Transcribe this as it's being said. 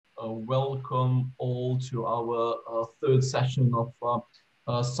welcome all to our third session of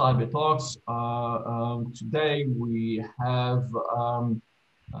CyberTalks. Today we have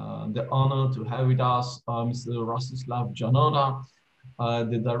the honor to have with us Mr. Rastislav Janota,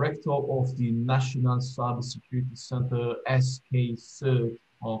 the director of the National Cybersecurity Center SK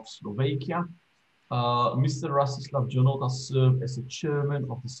of Slovakia. Mr. Rastislav Janota served as the chairman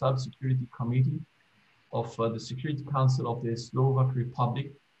of the Cybersecurity Committee of the Security Council of the Slovak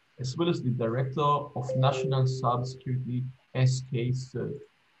Republic, as well as the Director of National Cybersecurity SK.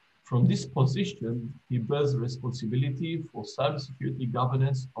 From this position, he bears responsibility for cybersecurity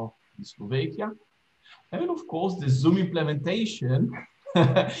governance of Slovakia, and of course the Zoom implementation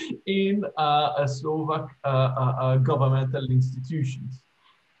in Slovak governmental institutions.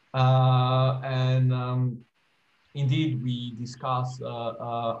 Indeed, we discuss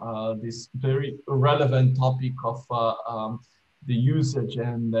this very relevant topic of the usage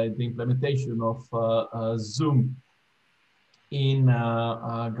and the implementation of Zoom in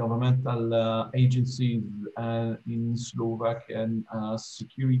governmental agencies in Slovak and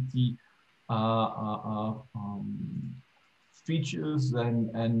security features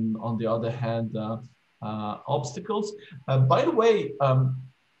and on the other hand, obstacles. By the way,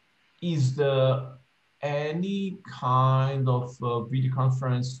 is there any kind of video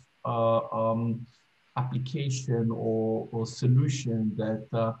conference application or solution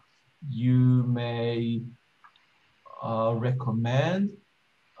that you may recommend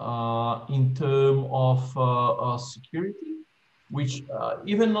in terms of security, which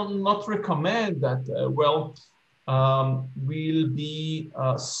even not recommend that will be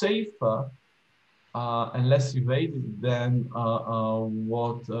safer and less evaded than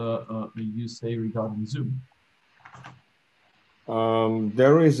what you say regarding Zoom?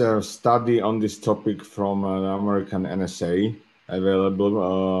 There is a study on this topic from an American NSA available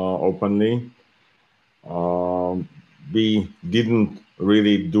openly. We didn't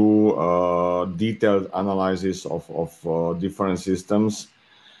really do detailed analysis of different systems.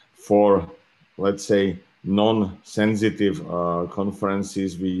 For, let's say, non-sensitive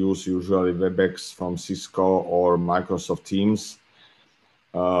conferences, we use usually WebEx from Cisco or Microsoft Teams.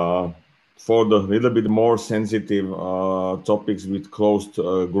 For the little bit more sensitive topics with closed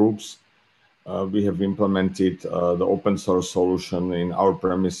groups, we have implemented the open source solution in our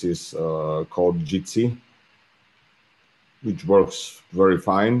premises called Jitsi, which works very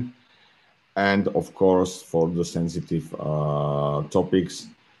fine. And of course, for the sensitive topics,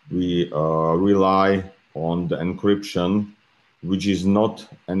 we rely on the encryption, which is not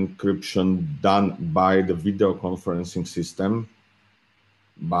encryption done by the video conferencing system,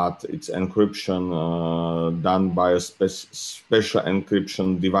 but it's encryption done by a special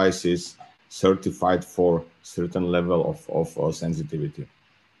encryption devices certified for certain level of sensitivity.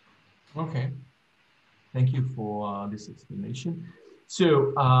 Okay, thank you for this explanation.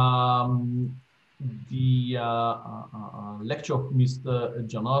 So the lecture of Mr.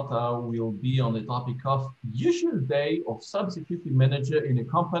 Janota will be on the topic of usual day of cybersecurity manager in a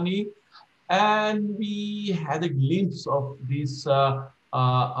company, and we had a glimpse of this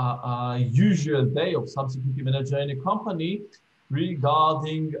usual day of cybersecurity manager in a company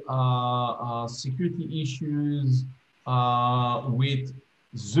regarding security issues with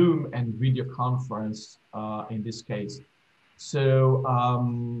Zoom and video conference in this case. So,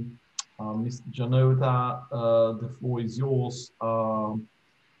 Mr. Janota, the floor is yours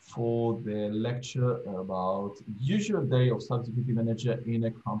for the lecture about usual day of cybersecurity manager in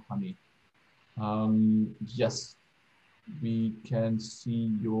a company. Yes, we can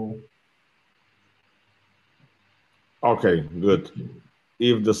see your... Okay, good.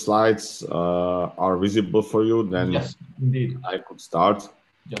 If the slides are visible for you, then yes, indeed, I could start.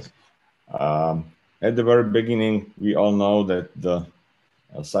 Yes. At the very beginning, we all know that the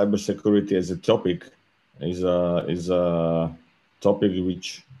cybersecurity as a topic is a topic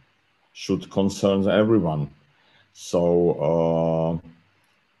which should concern everyone. So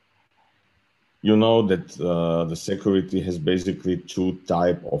you know that the security has basically two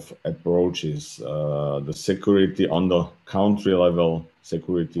types of approaches: the security on the country level,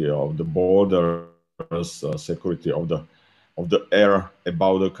 security of the borders, security of the air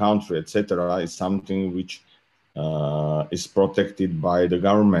about the country, etc., is something which is protected by the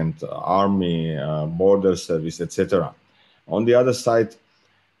government, army, border service, etc. On the other side,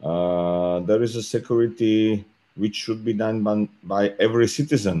 there is a security which should be done by every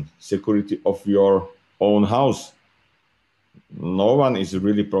citizen, security of your own house. No one is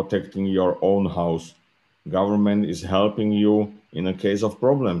really protecting your own house. Government is helping you in a case of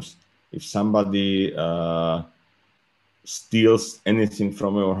problems. If somebody steals anything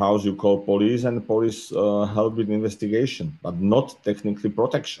from your house, you call police, and the police help with investigation, but not technically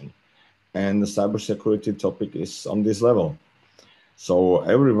protection. And the cybersecurity topic is on this level. So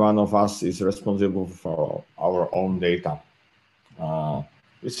every one of us is responsible for our own data.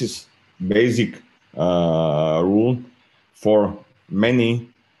 This is basic rule for many.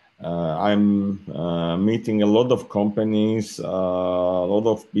 I'm meeting a lot of companies, a lot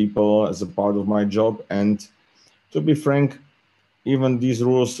of people as a part of my job, and to be frank, even these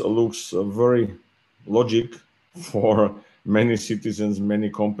rules looks very logic for many citizens, many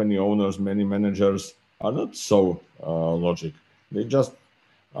company owners, many managers are not so logic. They just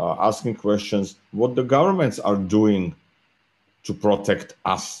asking questions what the governments are doing to protect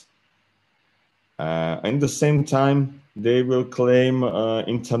us. At the same time, they will claim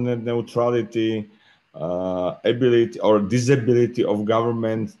internet neutrality, ability or disability of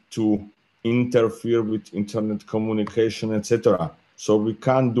government to interfere with internet communication, etc. So we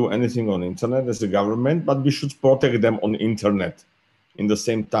can't do anything on internet as a government, but we should protect them on internet in the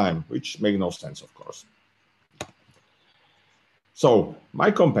same time, which makes no sense, of course. So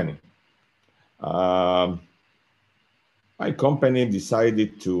my company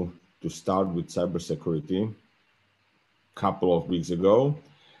decided to start with cybersecurity a couple of weeks ago.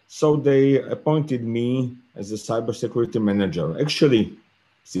 So they appointed me as a cybersecurity manager, actually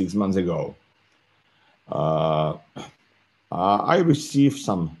 6 months ago. I received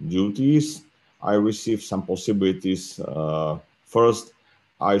some duties. I received some possibilities. First,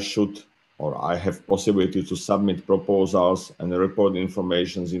 I have possibility to submit proposals and report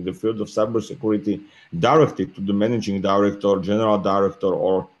informations in the field of cybersecurity directly to the managing director, general director,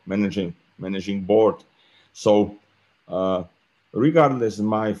 or managing board. So, regardless of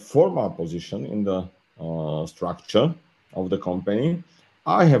my formal position in the structure of the company,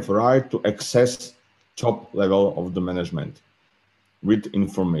 I have right to access top level of the management with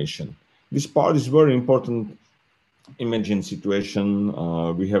information. This part is very important. Imagine situation,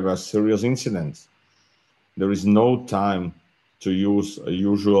 we have a serious incident. There is no time to use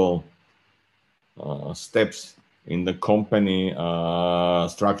usual steps in the company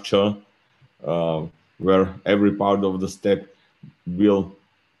structure where every part of the step will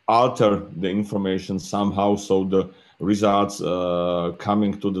alter the information somehow, so the results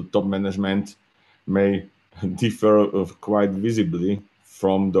coming to the top management may differ quite visibly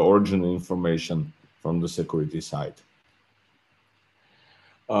from the original information from the security side.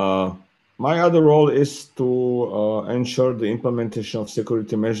 My other role is to ensure the implementation of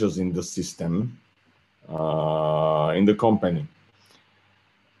security measures in the system, in the company.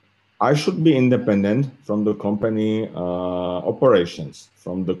 I should be independent from the company operations,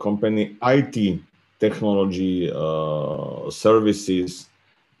 from the company IT technology services,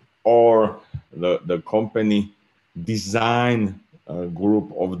 or the company design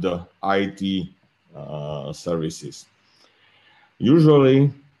group of the IT services.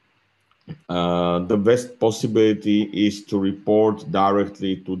 Usually, the best possibility is to report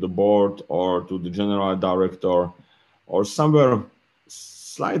directly to the board or to the general director, or somewhere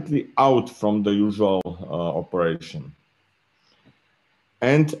slightly out from the usual operation.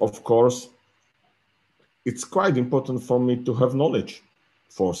 And of course, it's quite important for me to have knowledge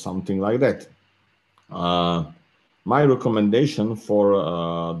for something like that. My recommendation for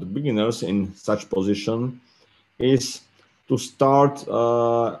the beginners in such position is to start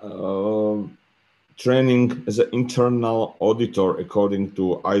training as an internal auditor according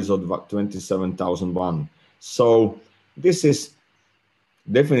to ISO 27001. So this is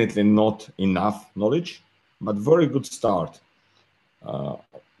definitely not enough knowledge, but very good start.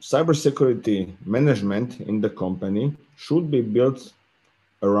 Cybersecurity management in the company should be built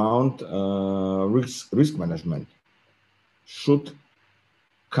around risk management, should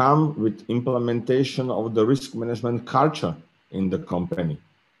come with implementation of the risk management culture in the company.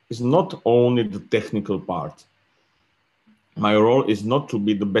 It's not only the technical part. My role is not to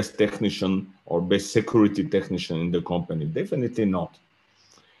be the best technician or best security technician in the company, definitely not.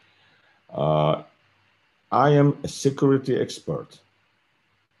 I am a security expert,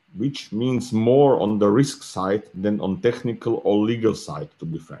 which means more on the risk side than on technical or legal side, to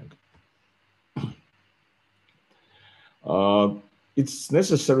be frank. It's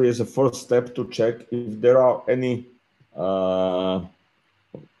necessary as a first step to check if there are any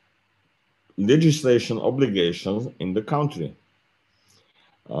legislation obligations in the country.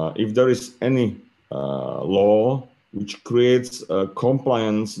 If there is any law which creates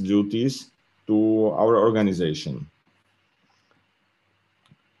compliance duties to our organization.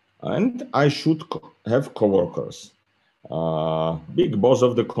 And I should have coworkers. Big boss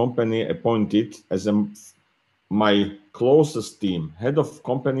of the company appointed as a my closest team, head of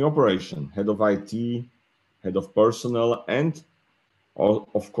company operation, head of IT, head of personnel, and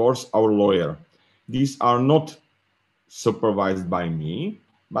of course our lawyer. These are not supervised by me,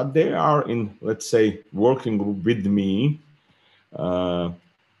 but they are in, let's say, working group with me,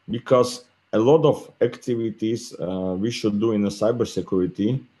 because a lot of activities we should do in the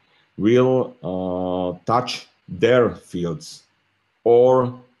cybersecurity will touch their fields,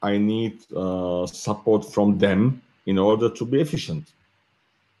 or I need support from them in order to be efficient.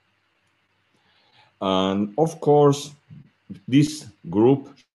 And of course, this group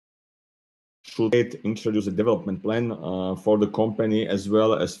should introduce a development plan for the company as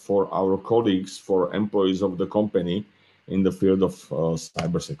well as for our colleagues, for employees of the company in the field of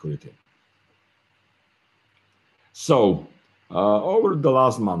cybersecurity. So, over the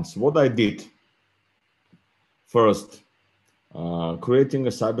last months, what I did: first, creating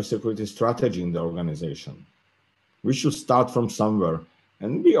a cybersecurity strategy in the organization. We should start from somewhere,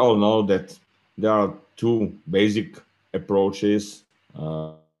 and we all know that there are two basic approaches,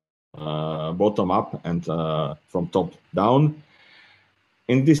 bottom up and from top down.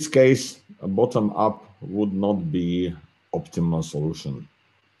 In this case, a bottom up would not be optimal solution.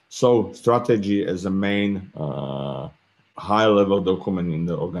 So strategy as a main high level document in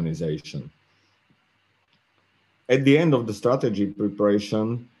the organization. At the end of the strategy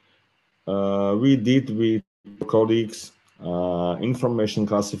preparation, we did with colleagues information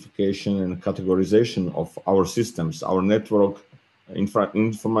classification and categorization of our systems, our network,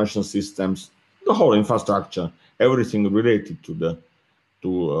 information systems, the whole infrastructure, everything related to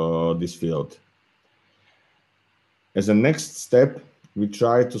this field. As a next step, we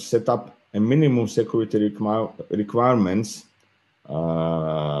try to set up a minimum security requirements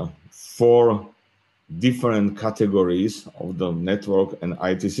for different categories of the network and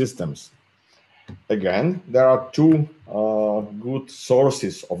IT systems. Again, there are two good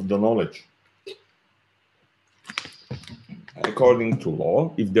sources of the knowledge. According to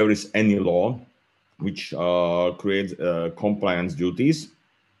law, if there is any law which creates compliance duties,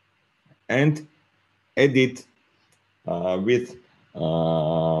 and edit with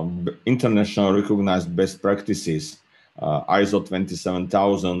international recognized best practices, ISO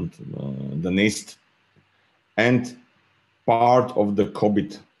 27000, the NIST, and part of the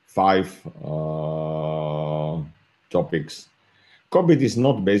COBIT 5 topics. COBIT is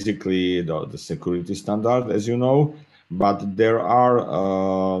not basically the security standard, as you know, but there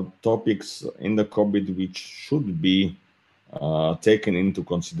are topics in the COBIT which should be taken into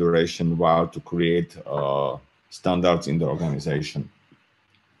consideration while to create standards in the organization.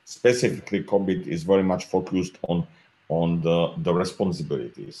 Specifically, COBIT is very much focused on the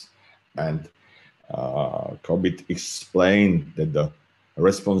responsibilities, and COBIT explained that the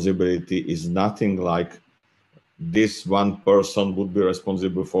responsibility is nothing like this one person would be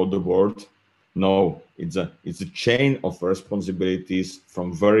responsible for the world. No, it's a chain of responsibilities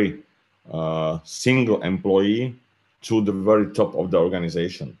from very single employee to the very top of the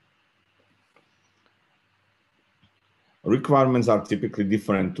organization. Requirements are typically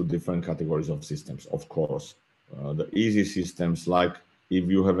different to different categories of systems, of course. The easy systems, like if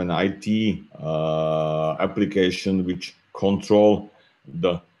you have an IT application which control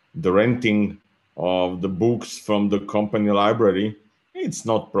the renting of the books from the company library, it's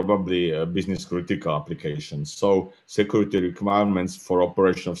not probably a business critical application. So security requirements for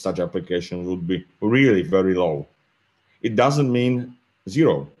operation of such application would be really very low. It doesn't mean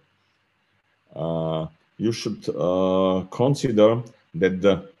zero. You should consider that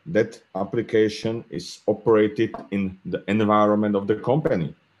that application is operated in the environment of the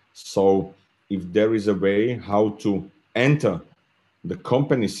company. So if there is a way how to enter the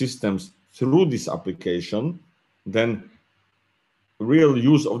company systems through this application, then real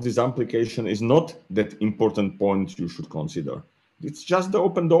use of this application is not that important point you should consider. It's just the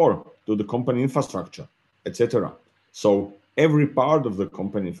open door to the company infrastructure, etc. So every part of the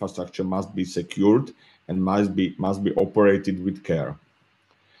company infrastructure must be secured and must be operated with care.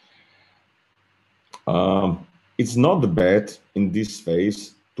 It's not bad in this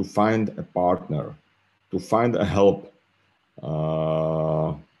phase to find a partner, to find a help.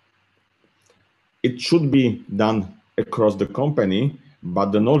 It should be done across the company,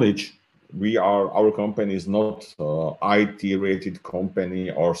 but the knowledge, our company is not IT-rated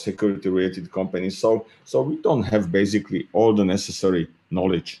company or security-rated company, so we don't have basically all the necessary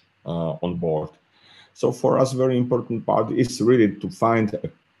knowledge on board. So for us, very important part is really to find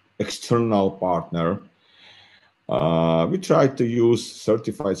an external partner. We try to use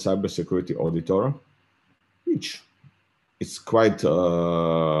certified cybersecurity auditor, which is quite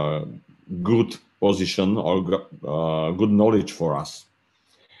good position or good knowledge for us.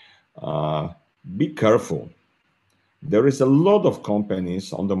 Be careful. There is a lot of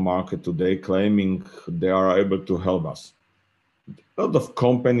companies on the market today claiming they are able to help us. A lot of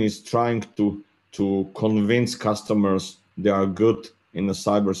companies trying to convince customers they are good in the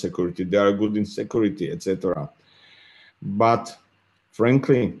cybersecurity, they are good in security, etc. But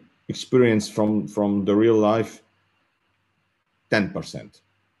frankly, experience from the real life, 10%.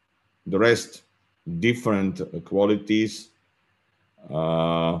 The rest, different qualities,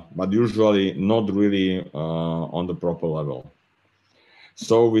 but usually not really on the proper level.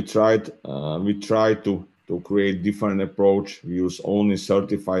 So we try to create different approach. We use only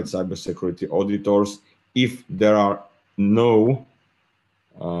certified cybersecurity auditors. If there are no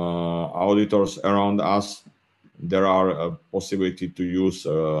auditors around us, there are a possibility to use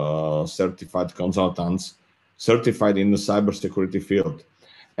certified consultants, certified in the cybersecurity field.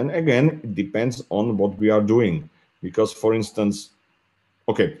 And again, it depends on what we are doing. Because, for instance,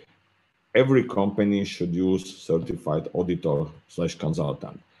 okay, every company should use certified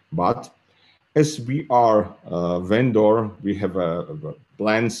auditor/consultant. But as we are a vendor, we have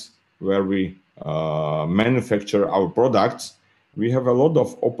plants where we manufacture our products. We have a lot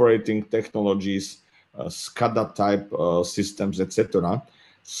of operating technologies, SCADA type systems, etc.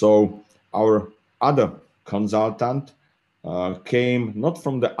 So our other consultant came not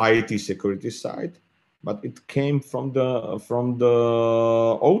from the IT security side, but it came from the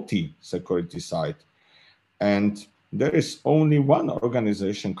OT security side. And there is only one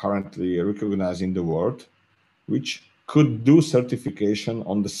organization currently recognized in the world which could do certification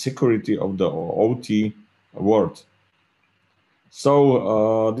on the security of the OT world.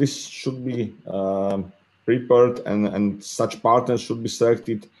 So this should be prepared, and such partners should be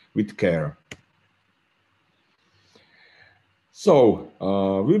selected with care. So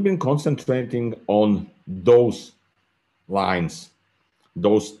we've been concentrating on those lines,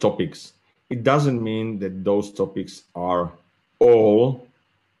 those topics. It doesn't mean that those topics are all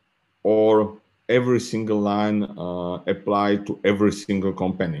or every single line applied to every single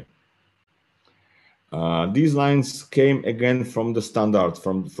company. These lines came again from the standard,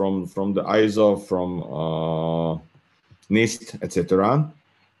 from the ISO, from NIST, etc.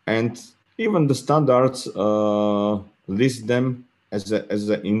 And even the standards list them as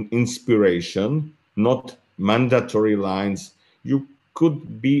an inspiration, not mandatory lines. You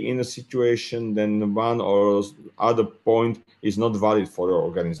could be in a situation then one or other point is not valid for your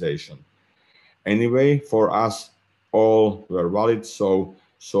organization. Anyway, for us, all were valid. So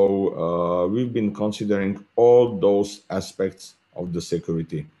we've been considering all those aspects of the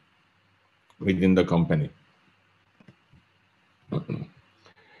security within the company.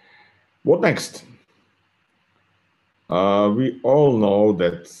 What next? We all know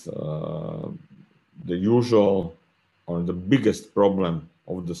that the usual or the biggest problem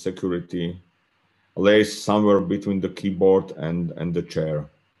of the security lays somewhere between the keyboard and the chair.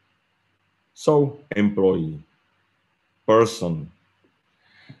 So, employee, person.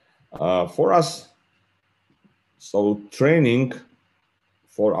 For us, so training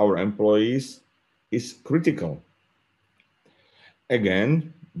for our employees is critical.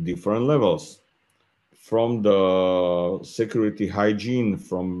 Again, different levels. From the security hygiene,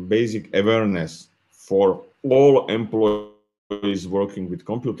 from basic awareness for all employees working with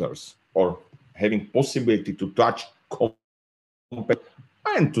computers or having possibility to touch computer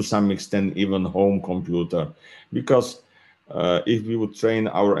and to some extent even home computer. Because if we would train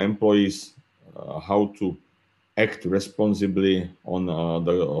our employees how to act responsibly on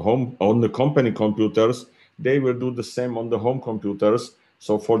the company computers, they will do the same on the home computers.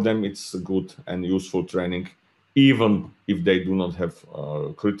 So for them, it's good and useful training, even if they do not have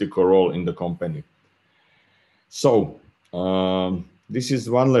a critical role in the company. So this is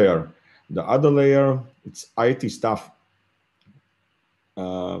one layer. The other layer, it's IT stuff.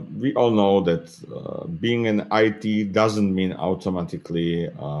 We all know that being an IT doesn't mean automatically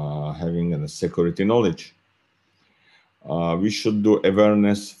having a security knowledge. We should do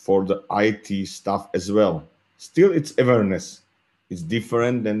awareness for the IT stuff as well. Still, it's awareness. It's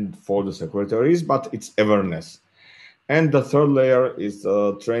different than for the secretaries, but it's awareness. And the third layer is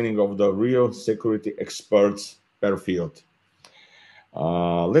the training of the real security experts per field.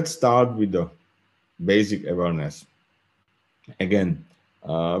 Let's start with the basic awareness. Again,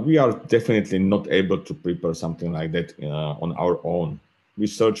 we are definitely not able to prepare something like that on our own. We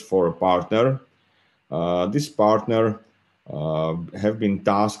search for a partner. This partner have been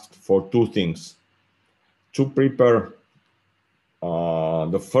tasked for two things: to prepare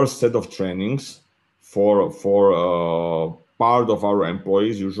the first set of trainings for part of our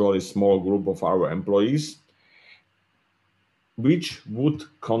employees, usually a small group of our employees, which would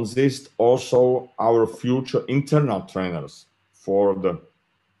consist also our future internal trainers for the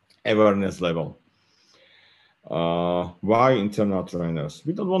awareness level. Why internal trainers?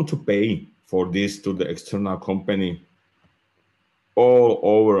 We don't want to pay for this to the external company all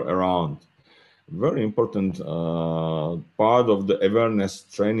over around. Very important part of the awareness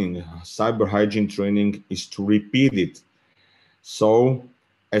training, cyber hygiene training, is to repeat it. So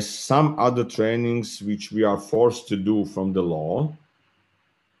as some other trainings which we are forced to do from the law,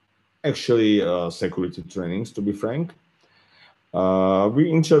 actually security trainings to be frank, we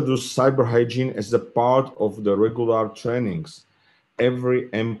introduce cyber hygiene as a part of the regular trainings. Every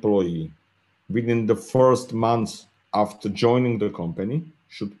employee within the first months after joining the company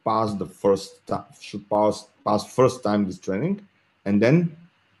should pass the first time this training, and then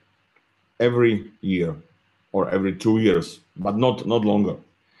every year or every 2 years, but not longer.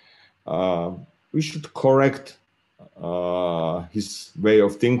 We should correct his way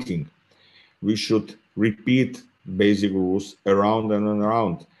of thinking. We should repeat basic rules around and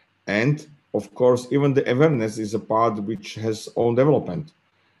around. And of course, even the awareness is a part which has own development.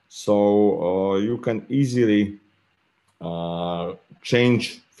 So you can easily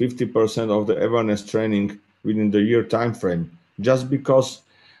change 50% of the awareness training within the year time frame, just because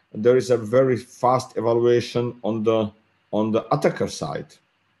there is a very fast evaluation on the attacker side.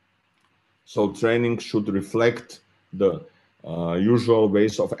 So training should reflect the usual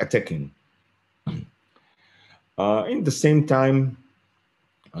ways of attacking. In the same time,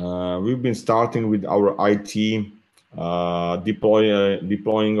 we've been starting with our IT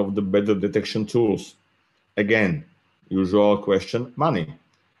deploying of the better detection tools. Again, usual question, money.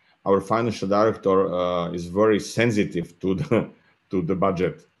 Our financial director is very sensitive to the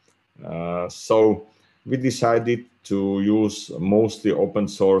budget. So we decided to use mostly open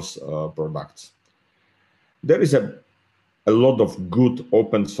source products. There is a lot of good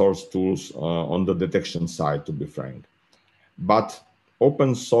open source tools on the detection side, to be frank. But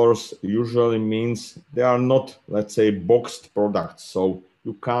open source usually means they are not, let's say, boxed products. So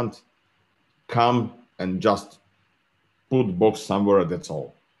you can't come and just put box somewhere, that's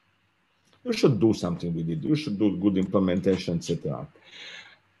all. You should do something with it. You should do good implementation, etc.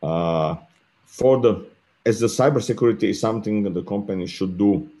 As the cybersecurity is something that the company should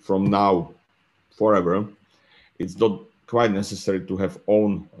do from now forever, it's not quite necessary to have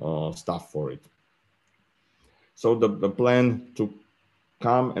own stuff for it. So the plan to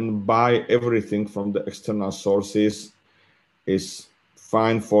come and buy everything from the external sources is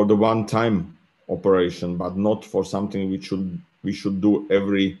fine for the one-time operation, but not for something we should do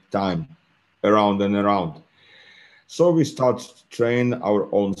every time, around and around. So we start to train our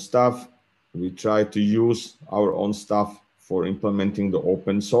own staff. We try to use our own staff for implementing the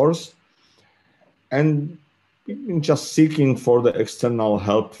open source, and we've been just seeking for the external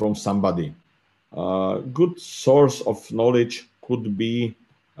help from somebody. Good source of knowledge could be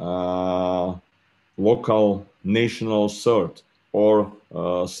local national cert or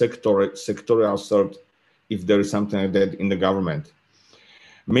sectorial cert, if there is something like that in the government.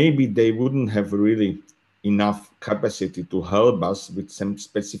 Maybe they wouldn't have really enough capacity to help us with some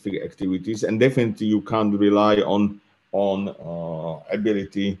specific activities, and definitely you can't rely on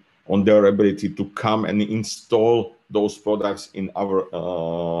their ability to come and install those products in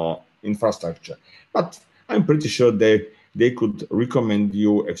our infrastructure. But I'm pretty sure they could recommend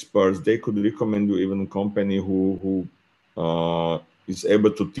you experts. They could recommend you even a company who is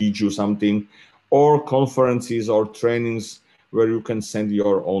able to teach you something, or conferences or trainings where you can send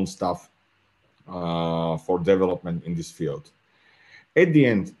your own stuff for development in this field. At the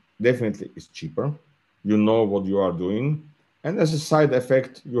end, definitely it's cheaper. You know what you are doing. And as a side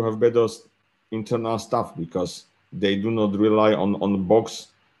effect, you have better internal stuff because they do not rely on a box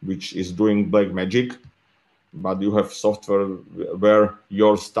which is doing black magic, but you have software where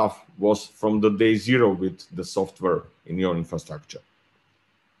your stuff was from the day zero with the software in your infrastructure.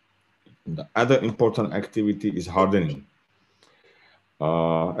 The other important activity is hardening.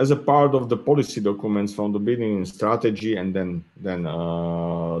 As a part of the policy documents from the beginning, strategy, and then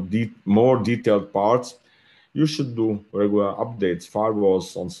more detailed parts, you should do regular updates,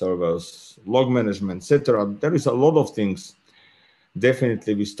 firewalls on servers, log management, etc. There is a lot of things.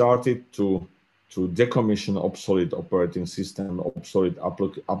 Definitely, we started to decommission obsolete operating system, obsolete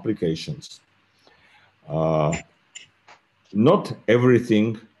applications. Not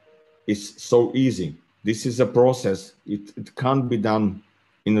everything is so easy. This is a process. It can't be done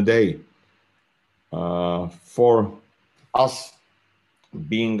in a day. For us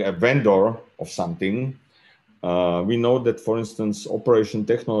being a vendor of something, We know that, for instance, operation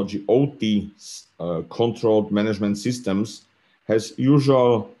technology, OT, controlled management systems, has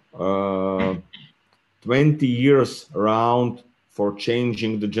usual 20 years around for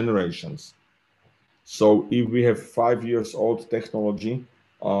changing the generations. So if we have 5 years old technology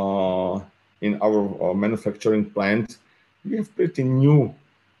in our manufacturing plant, we have pretty new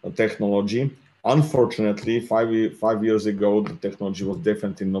technology. Unfortunately, five years ago, the technology was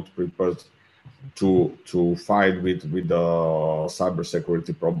definitely not prepared to fight with the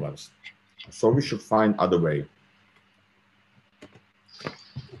cybersecurity problems. So we should find other way.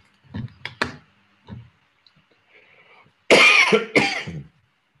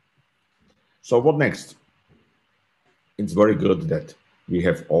 So what next? It's very good that we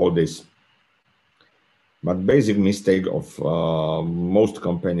have all this, but basic mistake of most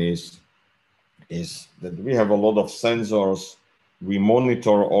companies is that we have a lot of sensors, we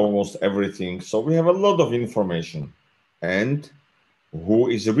monitor almost everything, so we have a lot of information. And who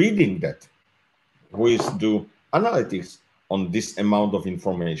is reading that? Who is do analytics on this amount of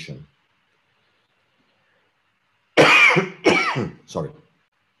information? Sorry.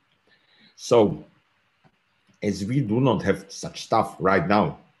 So, as we do not have such stuff right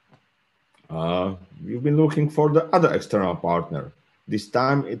now, we've been looking for the other external partner. This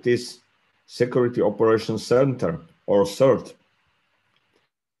time it is Security Operations Center, or CERT.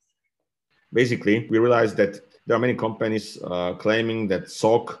 Basically, we realized that there are many companies claiming that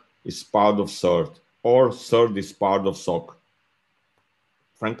SOC is part of CERT, or CERT is part of SOC.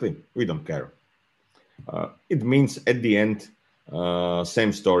 Frankly, we don't care. It means at the end,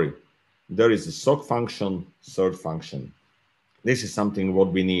 same story. There is a SOC function, CERT function. This is something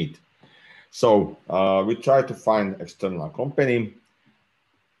what we need. So we try to find external company.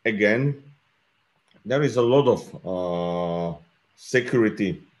 Again, there is a lot of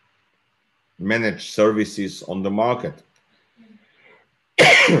security managed services on the market.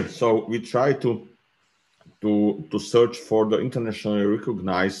 So we try to search for the internationally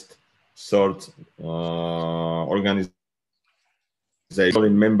recognized CERT organization,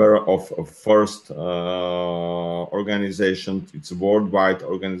 member of first organization. It's a worldwide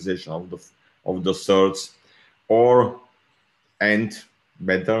organization of the CERTs, and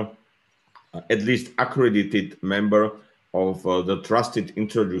better, at least accredited member of the Trusted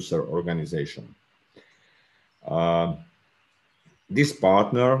Introducer organization. This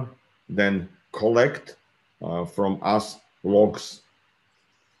partner then collect from us logs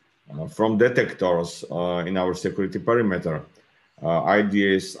from detectors in our security perimeter,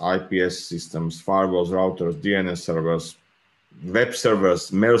 IDS, IPS systems, firewalls, routers, DNS servers, web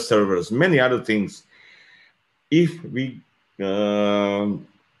servers, mail servers, many other things. If we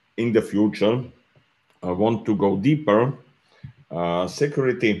in the future want to go deeper,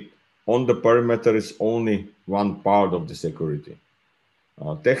 security on the perimeter is only one part of the security.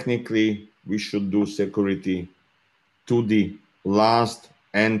 Technically, we should do security to the last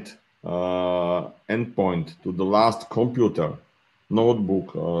endpoint, to the last computer,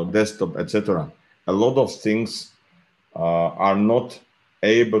 notebook, desktop, etc. A lot of things are not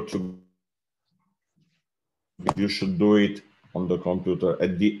able to. You should do it on the computer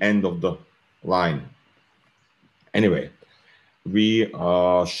at the end of the line. Anyway, we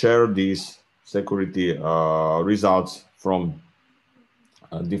share these security results from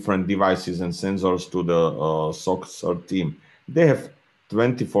different devices and sensors to the SOC CERT team. They have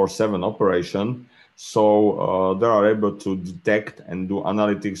 24/7 operation, so they are able to detect and do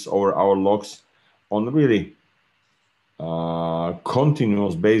analytics over our logs on really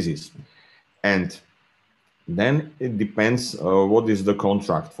continuous basis. And then it depends what is the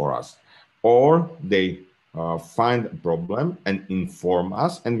contract for us. Or they find a problem and inform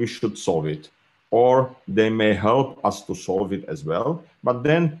us, and we should solve it. Or they may help us to solve it as well, but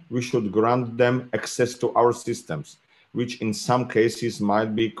then we should grant them access to our systems, which in some cases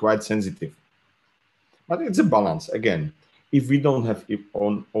might be quite sensitive. But it's a balance. Again, if we don't have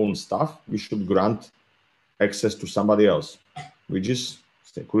own stuff, we should grant access to somebody else, which is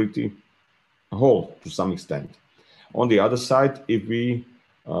security whole to some extent. On the other side, if we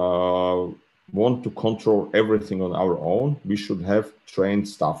want to control everything on our own, we should have trained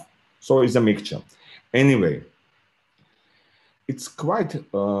staff. So it's a mixture. Anyway, it's quite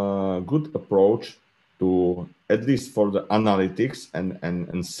a good approach to, at least for the analytics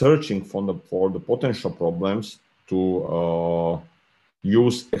and searching for the potential problems, to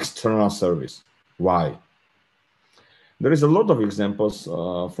use external service. Why? There is a lot of examples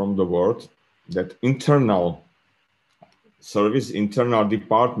from the world that internal service, internal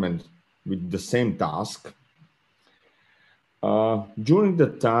department with the same task, during the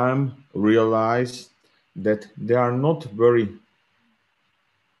time realize that they are not very,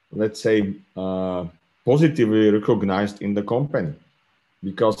 let's say, positively recognized in the company,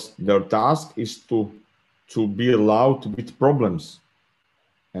 because their task is to be allowed with problems.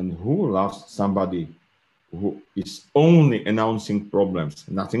 And who loves somebody who is only announcing problems,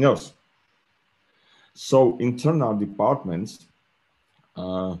 nothing else? So internal departments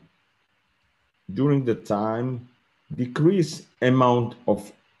during the time decrease amount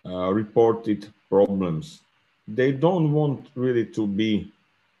of reported problems. They don't want really to be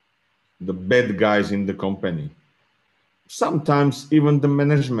the bad guys in the company. Sometimes even the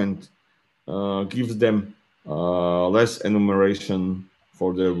management gives them less enumeration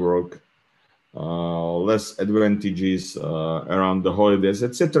for their work, less advantages around the holidays,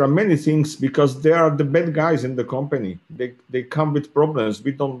 etc. Many things, because they are the bad guys in the company. They come with problems.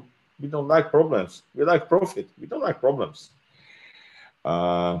 We don't like problems. We like profit. We don't like problems.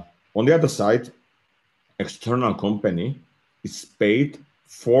 On the other side, external company is paid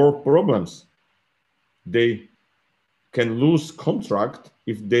for problems. They can lose contract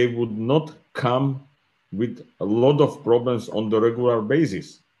if they would not come with a lot of problems on the regular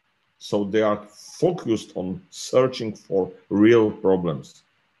basis. So they are focused on searching for real problems.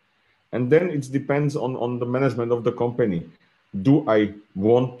 And then it depends on the management of the company. Do I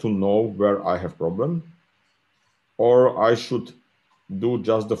want to know where I have problem? Or I should do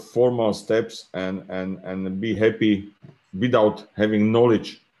just the formal steps and be happy without having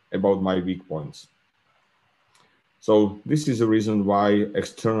knowledge about my weak points? So this is a reason why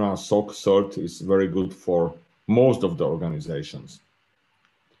external SOC cert is very good for most of the organizations.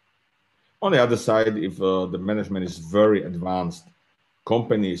 On the other side, if the management is very advanced,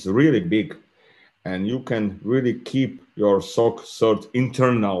 company is really big, and you can really keep your SOC cert,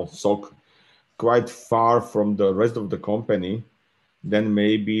 internal SOC, quite far from the rest of the company, then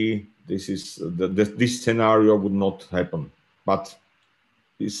maybe this scenario would not happen. But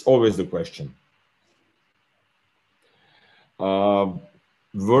it's always the question.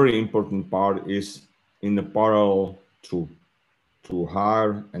 Very important part is in the parallel to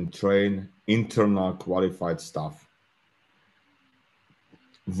hire and train internal qualified staff.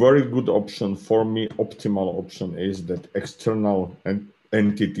 Very good option for me, optimal option, is that external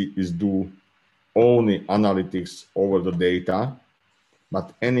entity is do only analytics over the data,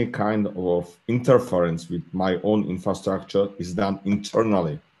 but any kind of interference with my own infrastructure is done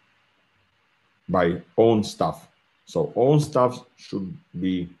internally by own staff. So own staff should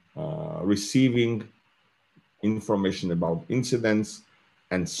be receiving information about incidents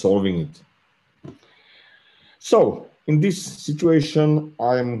and solving it. So in this situation,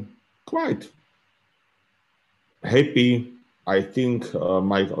 I'm quite happy. I think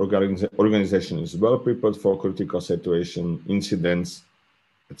my organization is well prepared for critical situation, incidents,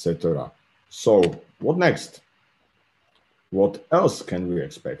 etc. So what next? What else can we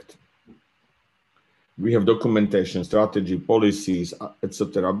expect? We have documentation, strategy, policies,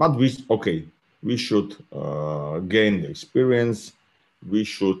 etc. But we should gain the experience. We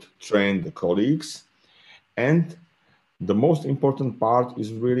should train the colleagues. And the most important part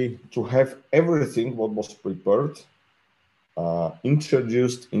is really to have everything what was prepared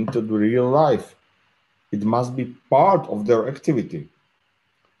introduced into the real life. It must be part of their activity.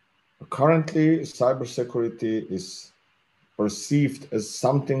 Currently, cybersecurity is perceived as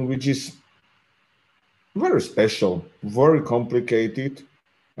something which is very special, very complicated,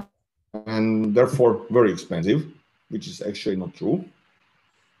 and therefore very expensive, which is actually not true.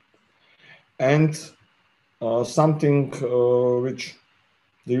 And something which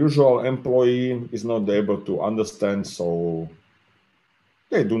the usual employee is not able to understand, so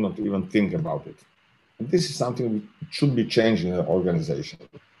they do not even think about it. And this is something which should be changed in the organization.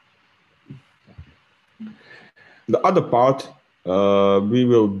 The other part we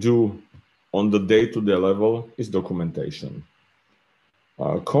will do on the day-to-day level is documentation.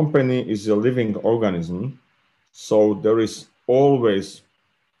 Company is a living organism, so there is always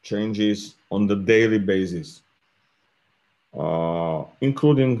changes on the daily basis,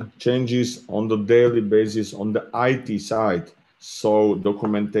 including changes on the daily basis on the IT side. So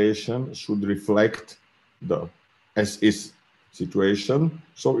documentation should reflect the as-is situation,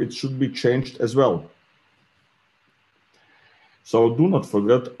 so it should be changed as well. So do not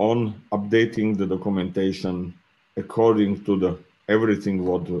forget on updating the documentation according to the everything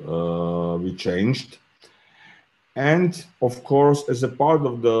what we changed. And of course, as a part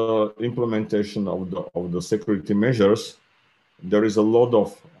of the implementation of the security measures, there is a lot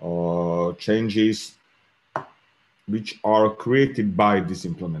of changes which are created by this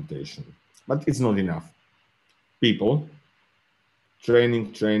implementation. But it's not enough. People,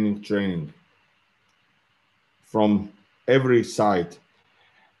 training, training, training. from every side.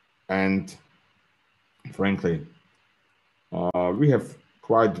 And frankly, we have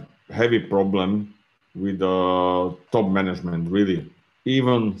quite heavy problem with the top management, really.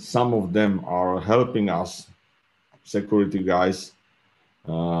 Even some of them are helping us, security guys,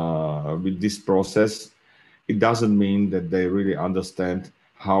 with this process. It doesn't mean that they really understand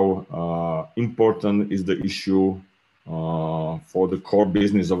how important is the issue for the core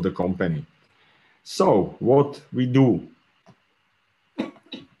business of the company. So what we do?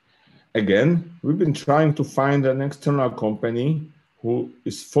 Again, we've been trying to find an external company who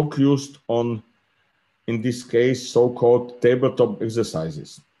is focused on, in this case, so-called tabletop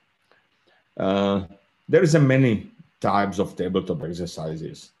exercises. There is a many types of tabletop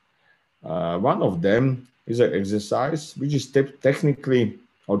exercises. One of them is an exercise which is technically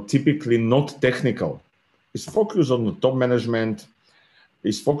or typically not technical. It's focused on the top management,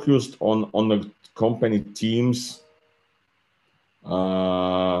 it's focused on the company teams,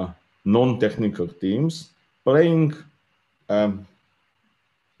 non-technical teams, playing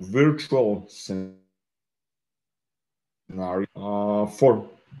virtual scenario for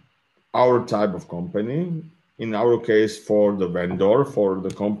our type of company. In our case, for the vendor, for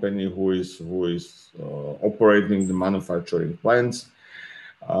the company who is operating the manufacturing plants,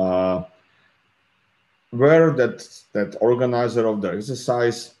 where that organizer of the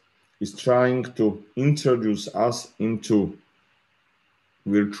exercise is trying to introduce us into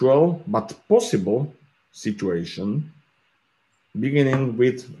virtual but possible situation, beginning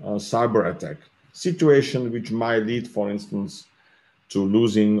with a cyber attack situation, which might lead, for instance, to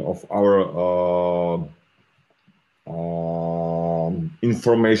losing of our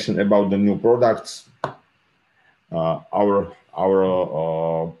information about the new products, our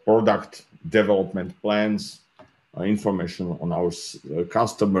product development plans, information on our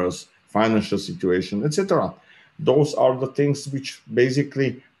customers, financial situation, etc. Those are the things which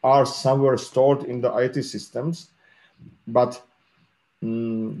basically are somewhere stored in the IT systems, but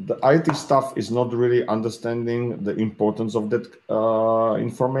the IT staff is not really understanding the importance of that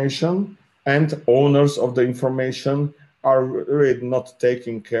information, and owners of the information are really not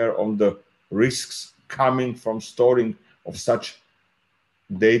taking care of the risks coming from storing of such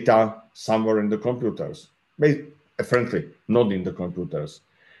data somewhere in the computers. Frankly, not in the computers.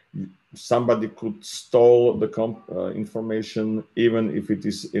 Somebody could steal the information even if it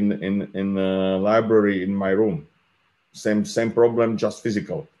is in a library in my room. Same problem, just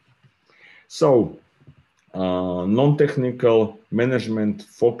physical. So non-technical management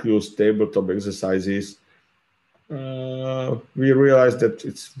focused tabletop exercises, we realized that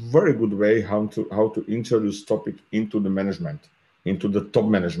it's very good way how to introduce topic into the management, into the top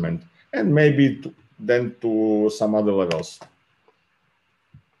management, and maybe then to some other levels.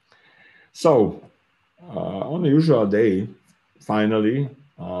 So on a usual day, finally,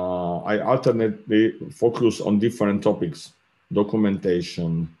 I alternately focus on different topics: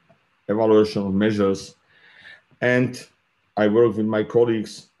 documentation, evaluation of measures, and I work with my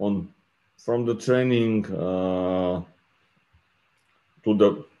colleagues on from the training to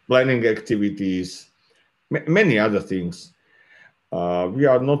the planning activities, many other things. We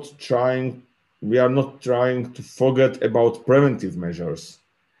are not trying to forget about preventive measures.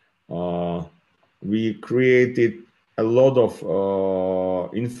 We created a lot of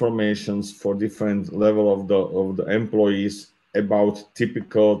informations for different level of the employees about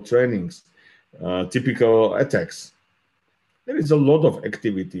typical trainings, typical attacks. There is a lot of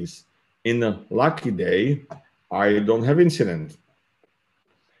activities. In a lucky day, I don't have incident.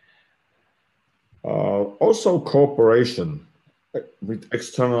 Also, cooperation with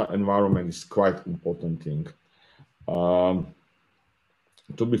external environment is quite important thing.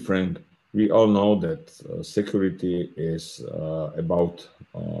 To be frank, we all know that security is about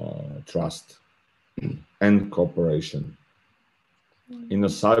trust and cooperation. In a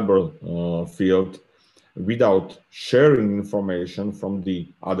cyber field, without sharing information from the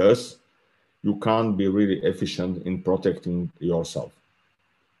others, you can't be really efficient in protecting yourself.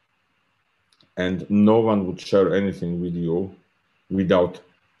 And no one would share anything with you without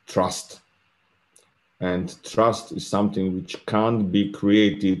trust. And trust is something which can't be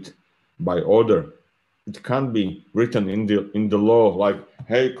created by order. It can't be written in the law like,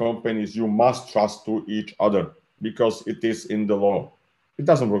 hey, companies, you must trust to each other because it is in the law. It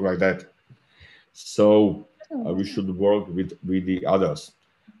doesn't work like that. So we should work with the others,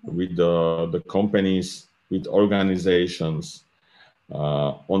 with the companies, with organizations,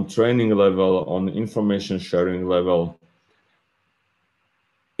 on training level, on information sharing level.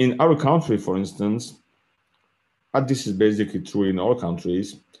 In our country, for instance, and this is basically true in all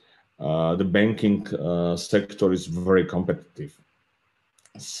countries, the banking sector is very competitive.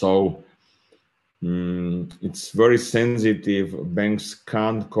 So it's very sensitive. Banks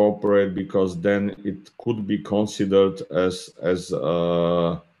can't cooperate because then it could be considered as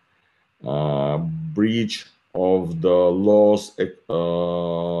a breach of the laws,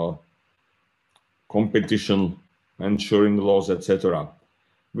 competition, ensuring laws, etc.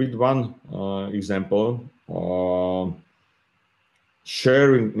 With one example,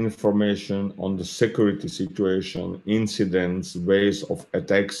 sharing information on the security situation, incidents, ways of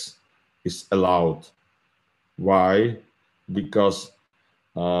attacks is allowed. Why? Because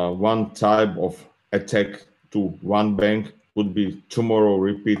one type of attack to one bank would be tomorrow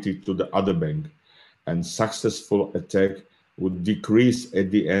repeated to the other bank, and successful attack would decrease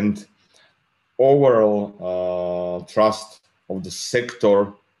at the end overall trust of the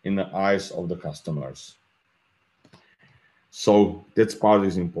sector in the eyes of the customers. So that part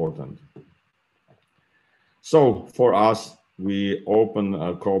is important. So for us, we open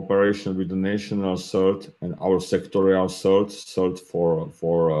a cooperation with the national CERT and our sectorial CERT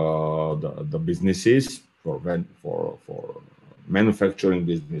for the businesses, for manufacturing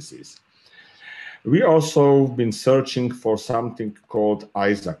businesses. We also been searching for something called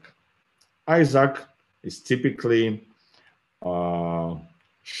ISAC. ISAC is typically a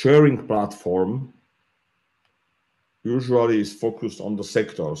sharing platform, usually is focused on the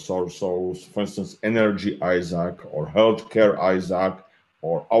sector. So for instance, energy ISAC or healthcare ISAC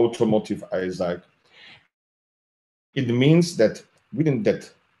or automotive ISAC. It means that within that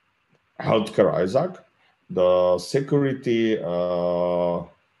healthcare ISAC, the security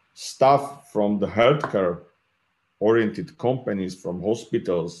staff from the healthcare oriented companies, from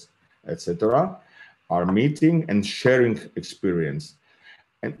hospitals, etc., are meeting and sharing experience.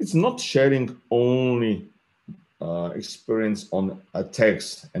 And it's not sharing only experience on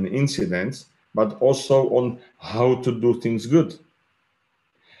attacks and incidents, but also on how to do things good.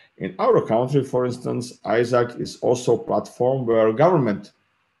 In our country, for instance, ISAC is also a platform where government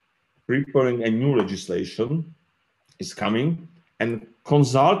preparing a new legislation is coming and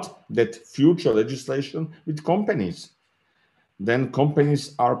consult that future legislation with companies. Then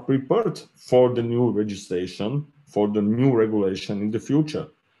companies are prepared for the new legislation, for the new regulation in the future,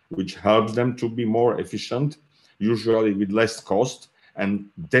 which helps them to be more efficient, usually with less cost and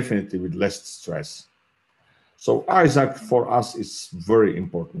definitely with less stress. So ISAC for us is very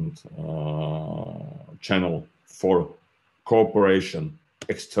important channel for cooperation,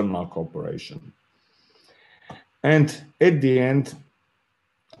 external cooperation. And at the end,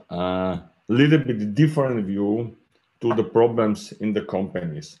 a little bit different view to the problems in the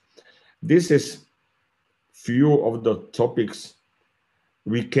companies. This is few of the topics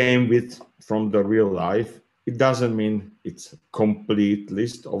we came with from the real life. It doesn't mean it's a complete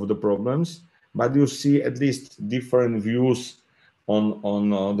list of the problems, but you see at least different views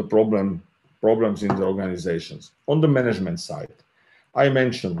on the problems in the organizations. On the management side, I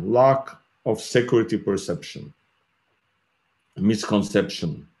mentioned lack of security perception,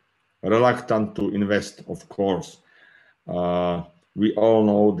 misconception, reluctant to invest, of course. We all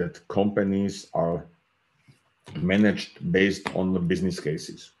know that companies are managed based on the business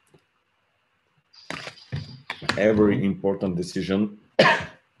cases. Every important decision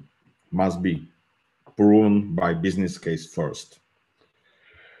must be proven by business case first.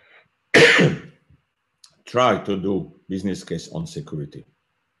 Try to do business case on security.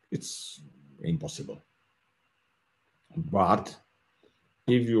 It's impossible. But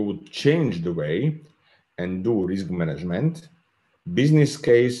if you would change the way and do risk management, business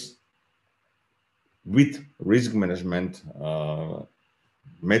case with risk management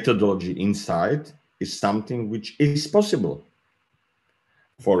methodology inside is something which is possible.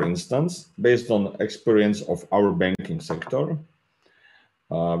 For instance, based on experience of our banking sector,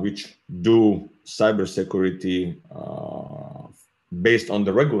 which do cybersecurity based on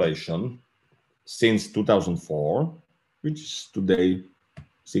the regulation since 2004, which is today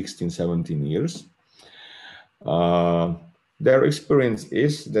 16, 17 years, their experience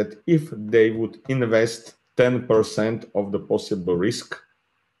is that if they would invest 10% of the possible risk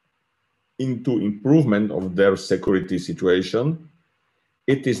into improvement of their security situation,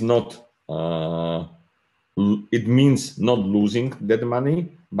 it is not, it means not losing that money,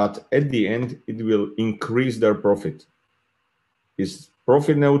 but at the end, it will increase their profit. It's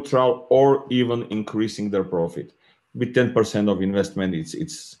profit neutral or even increasing their profit. With 10% of investment,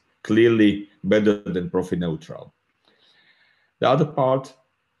 it's clearly better than profit neutral. The other part,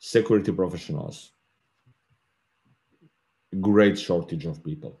 security professionals. Great shortage of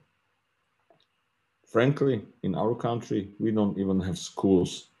people. Frankly, in our country, we don't even have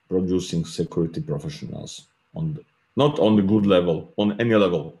schools producing security professionals not on the good level, on any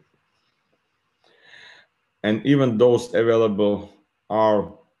level. And even those available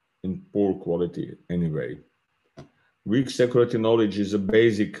are in poor quality anyway. Weak security knowledge is a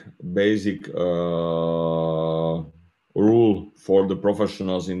basic rule for the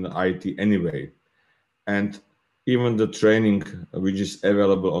professionals in IT anyway. And even the training which is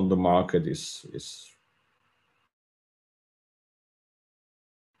available on the market is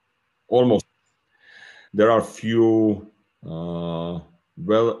almost. There are few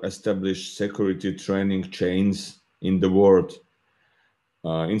well-established security training chains in the world.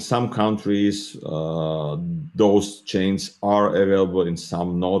 In some countries, those chains are available, in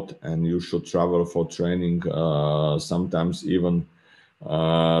some not, and you should travel for training, sometimes even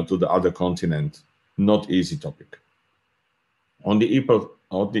to the other continent. Not easy topic. On the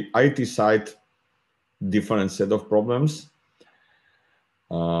IT side, different set of problems.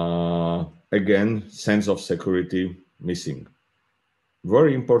 Again, sense of security missing.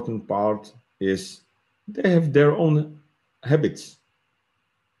 Very important part is they have their own habits.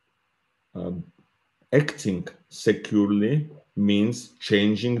 Acting securely means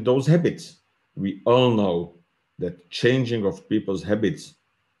changing those habits. We all know that changing of people's habits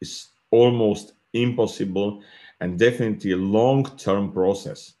is almost impossible and definitely a long-term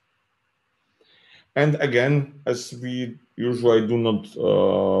process. And again, as we usually do not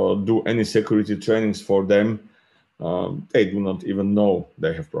do any security trainings for them, they do not even know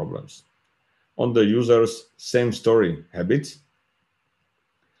they have problems. On the users, same story, habits.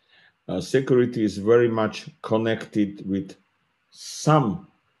 Security is very much connected with some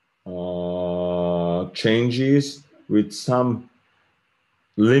changes, with some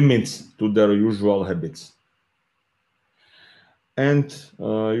limits to their usual habits. And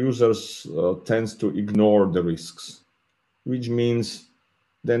users tend to ignore the risks, which means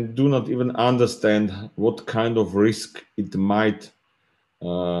then do not even understand what kind of risk it might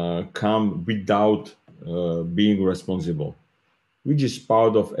come without being responsible, which is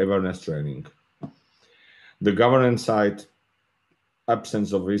part of awareness training. The governance side,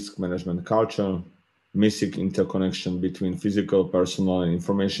 absence of risk management culture, missing interconnection between physical, personal, and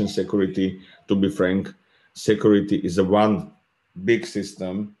information security. To be frank, security is a one big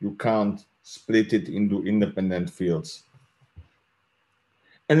system. You can't split it into independent fields.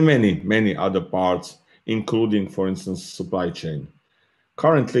 And many other parts, including, for instance, supply chain.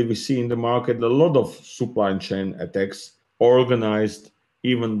 Currently, we see in the market a lot of supply chain attacks organized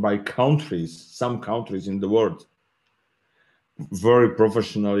even by countries, some countries in the world. Very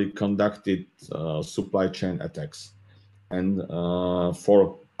professionally conducted supply chain attacks. And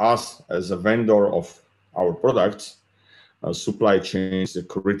for us as a vendor of our products, supply chain is a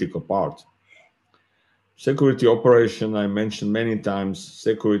critical part. Security operation, I mentioned many times,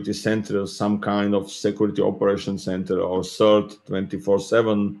 security center, some kind of security operation center or CERT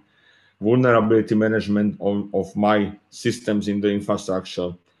 24/7, vulnerability management of my systems in the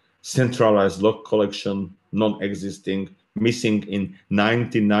infrastructure, centralized log collection, non-existing, missing in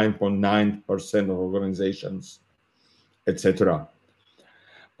 99.9% of organizations, etc.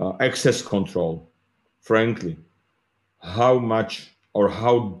 Access control. Frankly, how much or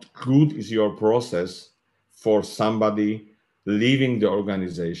how good is your process for somebody leaving the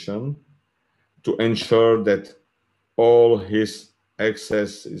organization to ensure that all his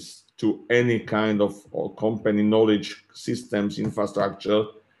access is to any kind of company knowledge systems infrastructure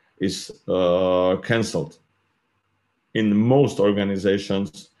is cancelled. In most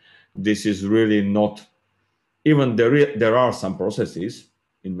organizations, this is really not, even there are some processes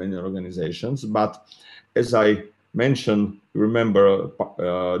in many organizations, but as I mentioned, remember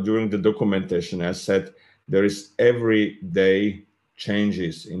during the documentation, I said there is every day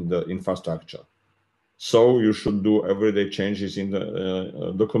changes in the infrastructure. So you should do everyday changes in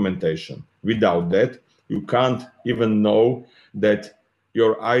the documentation. Without that, you can't even know that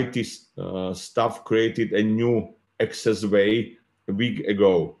your IT staff created a new access way a week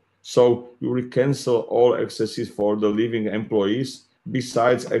ago. So you will cancel all accesses for the leaving employees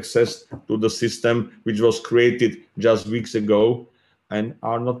besides access to the system which was created just weeks ago and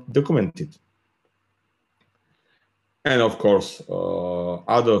are not documented. And of course,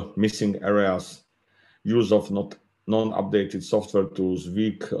 other missing areas, use of non-updated software tools,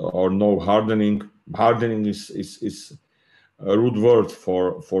 weak or no hardening. Hardening is a rude word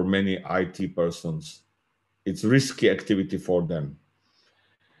for many IT persons. It's risky activity for them.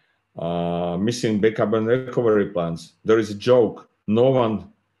 Missing backup and recovery plans. There is a joke. No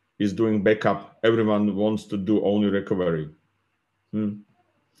one is doing backup. Everyone wants to do only recovery.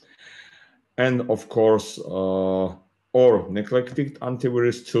 And of course, or neglected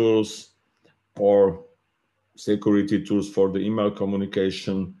antivirus tools, or security tools for the email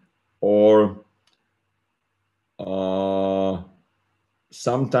communication, or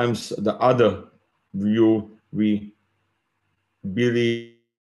sometimes the other view, we believe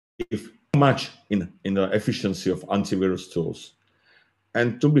too much in the efficiency of antivirus tools.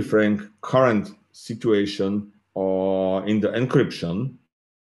 And to be frank, current situation in the encryption,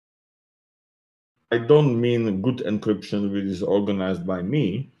 I don't mean good encryption which is organized by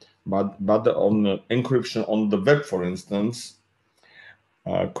me, but on encryption on the web, for instance,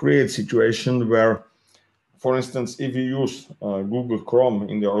 create situation where, for instance, if you use Google Chrome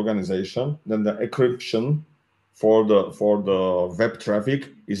in the organization, then the encryption for the web traffic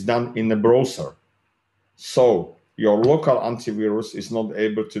is done in the browser. So your local antivirus is not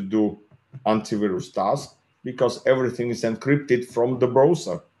able to do antivirus tasks because everything is encrypted from the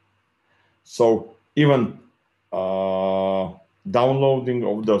browser. So even downloading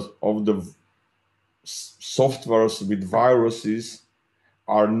of the softwares with viruses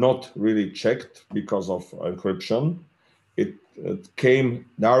are not really checked because of encryption. It came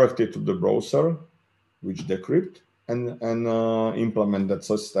directly to the browser, which decrypt and implement that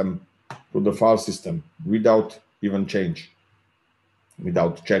system to the file system without even change,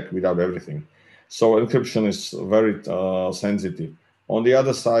 without check, without everything. So encryption is very sensitive. On the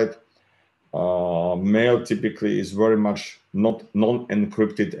other side, mail typically is very much not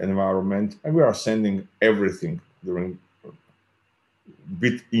non-encrypted environment, and we are sending everything during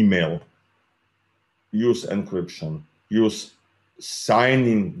with email. Use encryption, use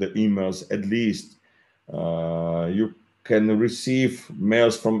signing the emails at least. You can receive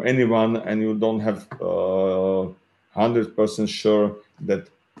mails from anyone and you don't have 100% sure that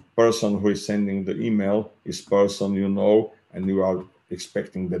person who is sending the email is person you know and you are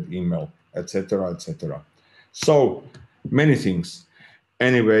expecting that email, etc., etc. So many things.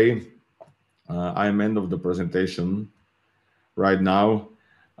 Anyway, I'm end of the presentation right now.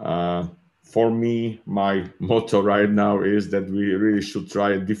 For me, my motto right now is that we really should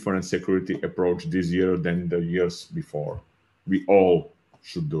try a different security approach this year than the years before. We all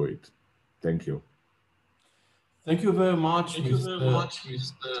should do it. Thank you. Thank you very much, Mr.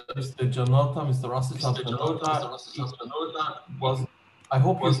 Janota, Mr. Rastislav Janota. It was, I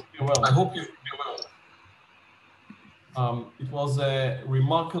hope you feel well. It was a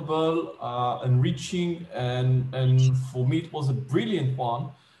remarkable, enriching, and for me it was a brilliant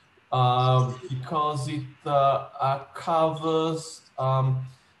one because it covers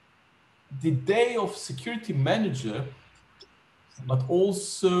the day of security manager, but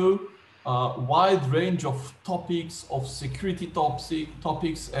also a wide range of topics, of security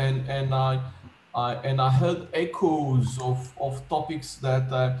topics, and I heard echoes of topics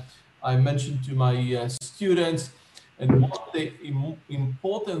that I mentioned to my students. And one of the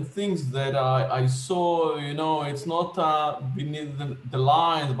important things that I saw, you know, it's not beneath the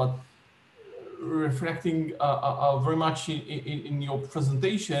lines, but reflecting very much in your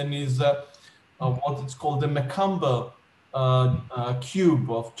presentation is what it's called the Macumber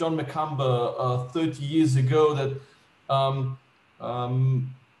cube of John Macumber 30 years ago that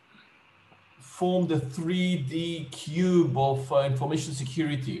formed a 3D cube of information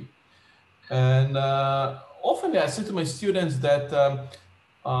security. And often I say to my students that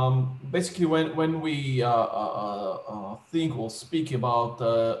basically when we think or speak about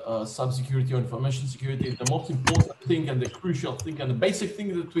cybersecurity or information security, the most important thing and the crucial thing and the basic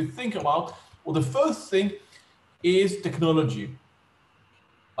thing that we think about, or the first thing, is technology.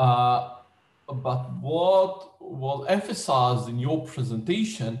 But what was emphasized in your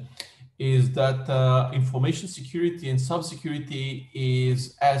presentation is that information security and cybersecurity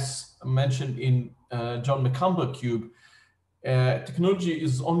is, as mentioned in John Macumber Cube, technology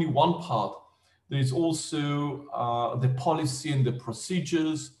is only one part. There is also the policy and the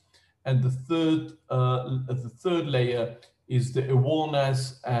procedures, and the third layer is the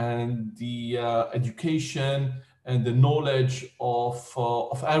awareness and the education and the knowledge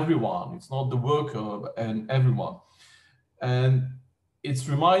of everyone. It's not the worker and everyone. And it's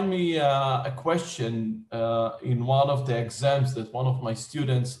remind me a question in one of the exams that one of my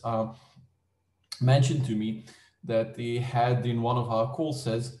students mentioned to me that he had in one of our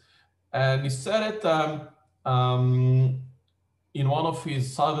courses, and he said it in one of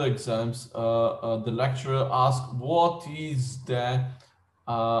his cyber exams. The lecturer asked, "What is the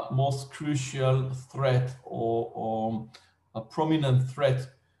most crucial threat or a prominent threat,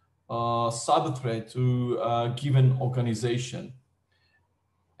 cyber threat to a given organization?"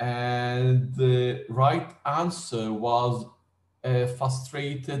 And the right answer was a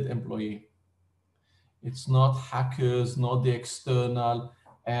frustrated employee. It's not hackers, not the external,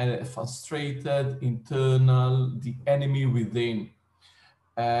 and frustrated internal, the enemy within.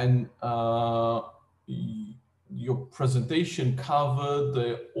 And your presentation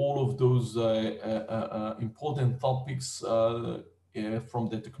covered all of those important topics from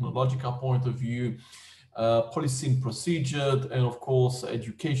the technological point of view, policy and procedure, and of course,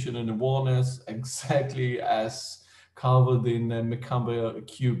 education and awareness, exactly as covered in Macamber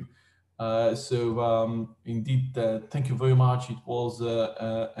Cube. Indeed, thank you very much. It was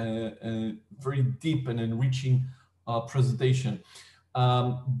a very deep and enriching presentation.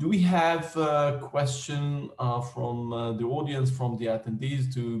 Do we have a question from the audience, from the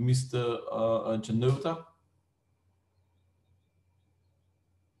attendees to Mr. Janota?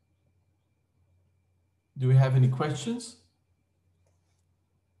 Do we have any questions?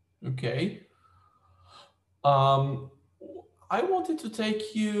 Okay. I wanted to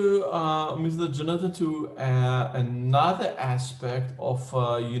take you, Mr. Janota, to another aspect of,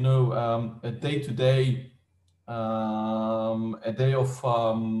 a day-to-day, a day of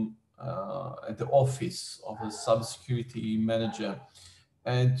at the office of a cybersecurity manager,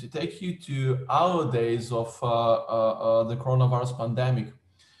 and to take you to our days of the coronavirus pandemic,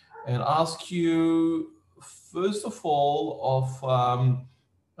 and ask you, first of all, of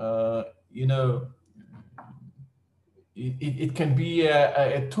you know, it can be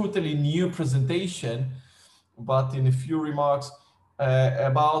a totally new presentation, but in a few remarks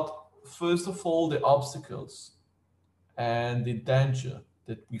about, first of all, the obstacles and the danger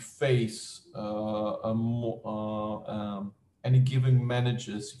that we face, any given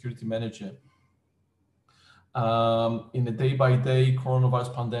manager, security manager, in the day-by-day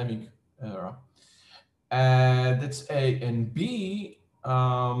coronavirus pandemic era. And that's A. And B,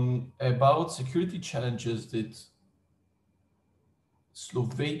 about security challenges that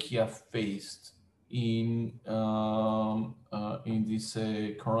Slovakia faced in this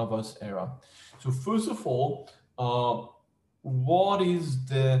coronavirus era. So first of all, what is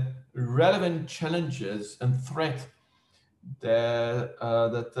the relevant challenges and threat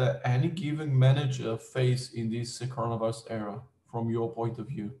that any given manager face in this coronavirus era, from your point of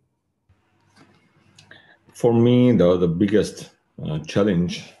view? For me, the biggest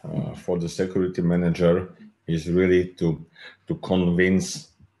challenge for the security manager is really to convince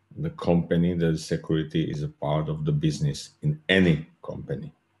the company that security is a part of the business in any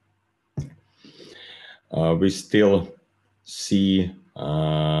company. We still see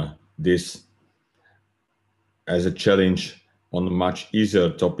this as a challenge on much easier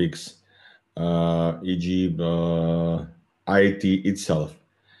topics, e.g. IT itself.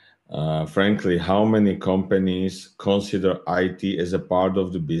 Frankly, how many companies consider IT as a part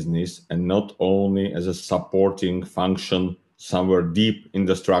of the business and not only as a supporting function somewhere deep in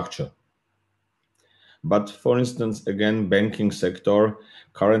the structure? But for instance, again, banking sector,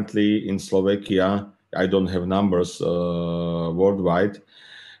 currently in Slovakia, I don't have numbers worldwide.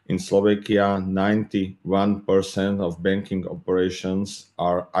 In Slovakia, 91% of banking operations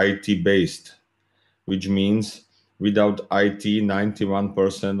are IT based, which means without IT,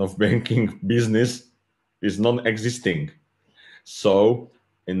 91% of banking business is non-existing. So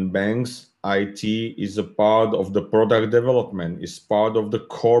in banks, IT is a part of the product development, is part of the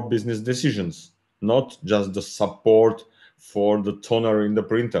core business decisions, not just the support for the toner in the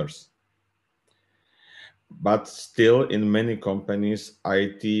printers. But still, in many companies,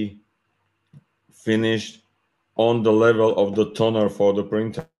 IT finished on the level of the toner for the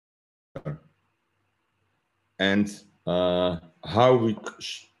printer. And how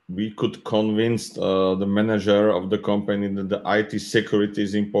we could convince the manager of the company that the IT security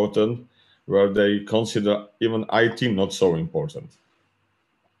is important, where they consider even IT not so important.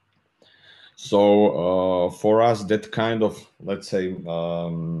 So for us, that kind of, let's say,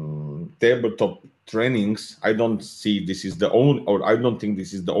 tabletop trainings, I don't see this is the only, or I don't think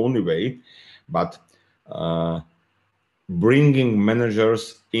this is the only way, but bringing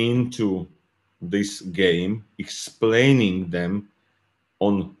managers into this game, explaining them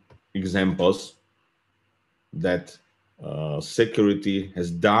on examples that security has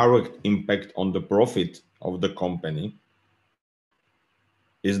direct impact on the profit of the company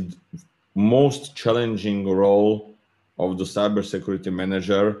is most challenging role of the cybersecurity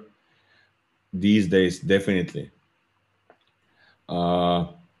manager these days, definitely.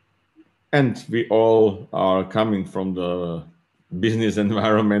 And we all are coming from the business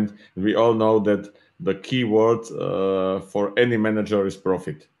environment. We all know that the key word for any manager is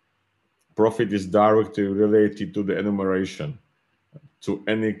profit. Profit is directly related to the enumeration, to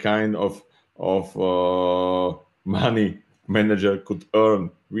any kind of money manager could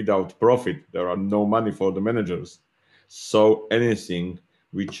earn without profit. There are no money for the managers. So anything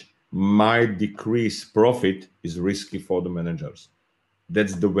which might decrease profit is risky for the managers.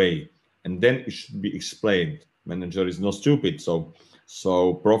 That's the way. And then it should be explained. Manager is not stupid.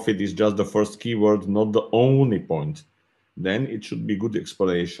 So profit is just the first keyword, not the only point. Then it should be good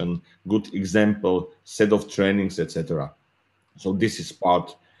explanation, good example, set of trainings, etc. So this is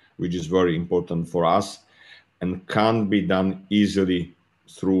part which is very important for us and can't be done easily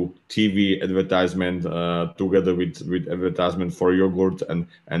through TV advertisement together with advertisement for yogurt and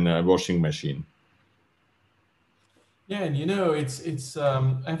a washing machine. Yeah, and it's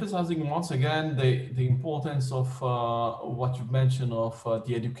emphasizing once again the importance of what you mentioned of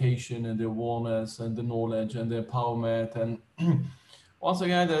the education and the awareness and the knowledge and the empowerment, and once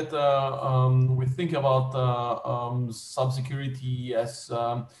again that we think about cybersecurity as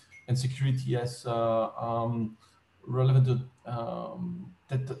and security as relevant to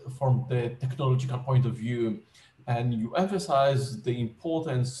that from the technological point of view, and you emphasize the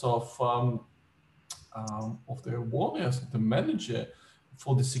importance of the awareness of the manager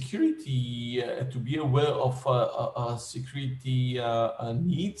for the security to be aware of security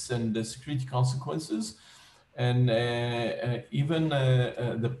needs and the security consequences, and even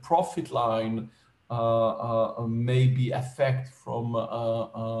the profit line may be affect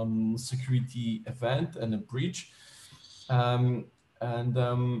from security event and a breach. Um, and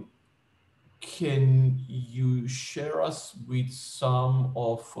Can you share us with some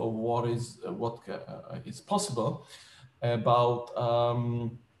of what is possible about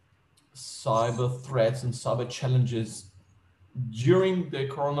cyber threats and cyber challenges during the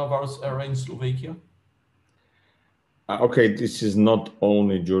coronavirus era in Slovakia? Okay, this is not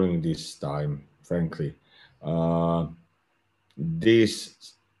only during this time, frankly. Uh,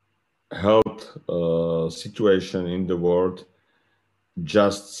 this health situation in the world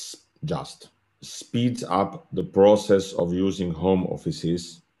just speeds up the process of using home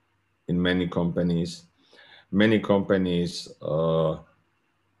offices in many companies. Many companies were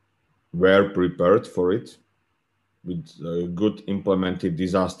prepared for it with good implemented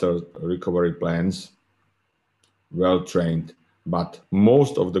disaster recovery plans, well trained, but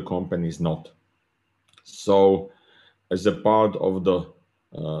most of the companies not. So, as a part of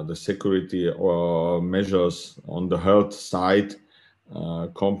the security measures on the health side,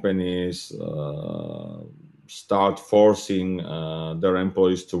 companies start forcing their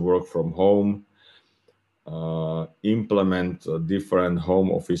employees to work from home, implement different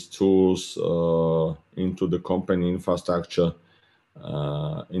home office tools into the company infrastructure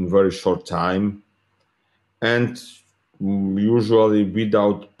in very short time, and usually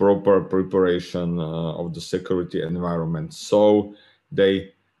without proper preparation of the security environment. So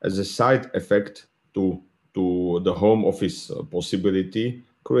they, as a side effect to the home office possibility,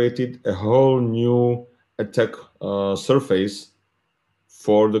 created a whole new attack surface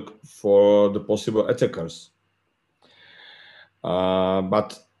for the possible attackers.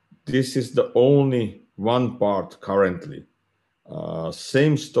 But this is the only one part currently.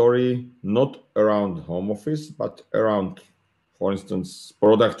 Same story, not around home office, but around, for instance,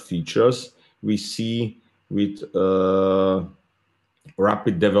 product features. We see with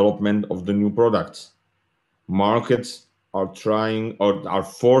rapid development of the new products. Markets are trying or are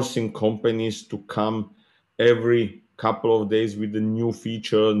forcing companies to come every couple of days with a new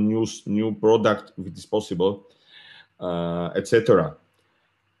feature, new product, if it is possible, etc.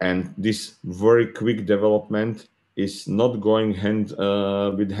 And this very quick development is not going hand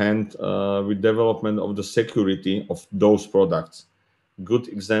with development of the security of those products. Good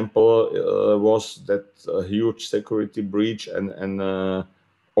example was that huge security breach and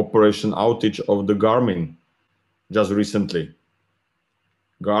operation outage of the Garmin just recently.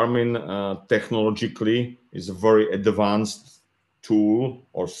 Garmin technologically is a very advanced tool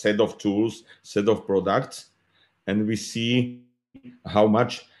or set of tools, set of products, and we see how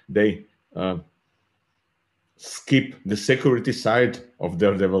much they skip the security side of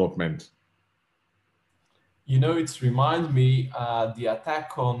their development. It's remind me the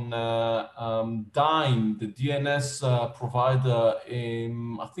attack on Dyn, the DNS provider,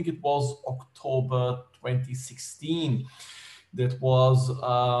 in I think it was October 2016. That was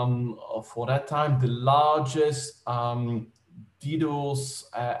for that time the largest DDoS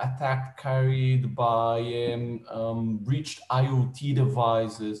attack carried by breached IoT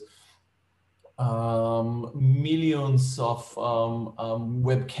devices, millions of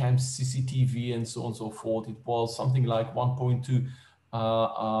webcams, CCTV, and so on and so forth. It was something like 1.2,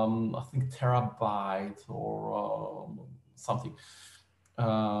 I think, terabyte or something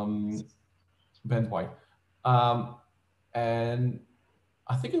bandwidth. Um, And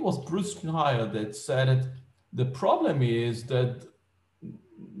I think it was Bruce Schneier that said it. The problem is that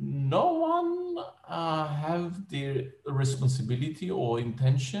no one have the responsibility or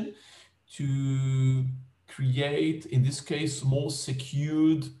intention to create, in this case, more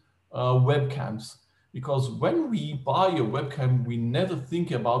secured webcams. Because when we buy a webcam, we never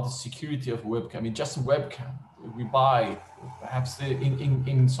think about the security of a webcam. It's just a webcam. We buy, perhaps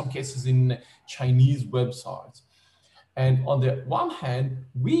in some cases, in Chinese websites. And on the one hand,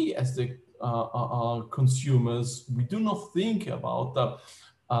 we as the consumers, we do not think about the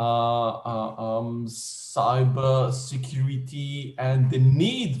cyber security and the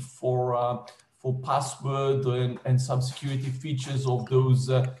need for password and some security features of those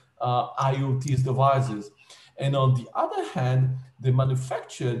IoT devices. And on the other hand, the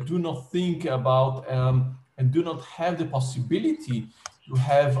manufacturer do not think about and do not have the possibility to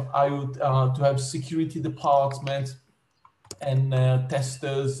have IoT, to have security departments and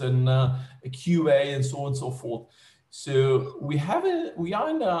testers and QA and so on and so forth. So we are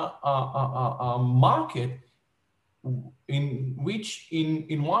in a market in which,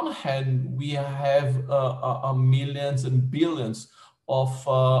 in one hand, we have millions and billions of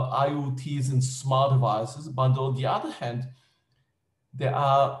IoTs and smart devices, but on the other hand, there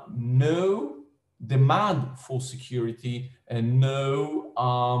are no demand for security and no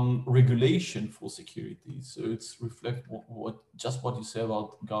regulation for security. So it's reflect just what you said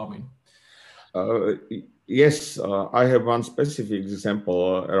about Garmin. Yes, I have one specific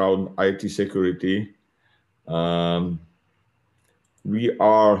example around IT security. We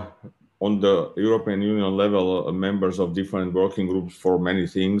are on the European Union level members of different working groups for many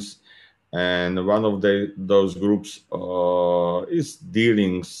things. And one of those groups is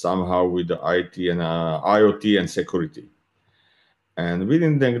dealing somehow with the IT and IoT and security. And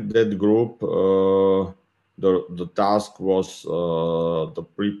within that group, the task was to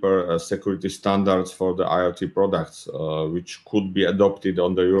prepare security standards for the IoT products, which could be adopted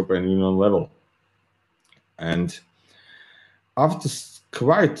on the European Union level. And after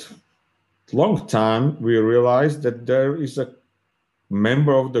quite long time, we realized that there is a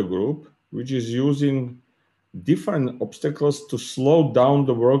member of the group which is using different obstacles to slow down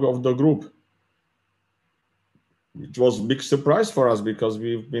the work of the group. It was a big surprise for us because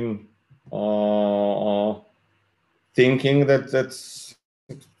we've been thinking that's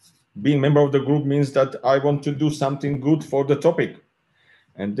being member of the group means that I want to do something good for the topic.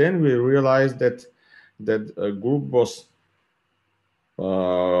 And then we realized that a group was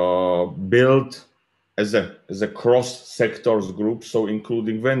built as a cross sectors group, so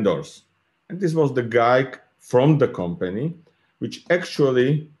including vendors. And this was the guy from the company which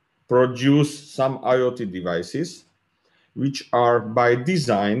actually produce some IoT devices which are by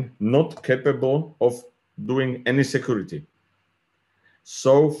design not capable of doing any security.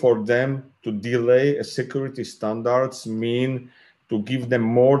 So for them to delay a security standards mean to give them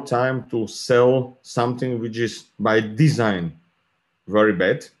more time to sell something which is by design very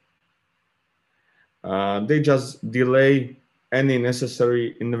bad. They just delay any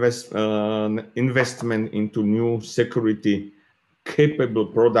necessary investment into new security capable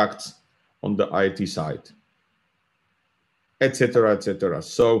products on the IT side, etc., etc.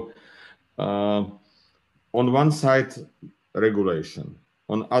 So on one side, regulation,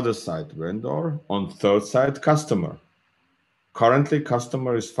 on other side, vendor, on third side, customer. Currently,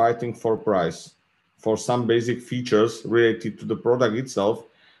 customer is fighting for price. For some basic features related to the product itself,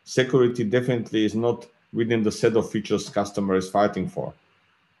 security definitely is not within the set of features customer is fighting for.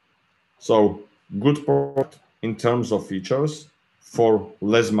 So good product in terms of features for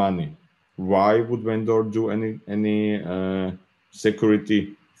less money. Why would vendor do any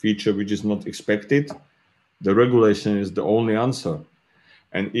security feature which is not expected? The regulation is the only answer.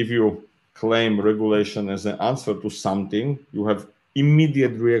 And if you claim regulation as an answer to something, you have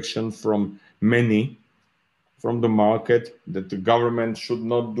immediate reaction from many from the market that the government should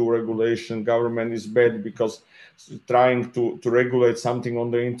not do regulation. Government is bad because trying to regulate something on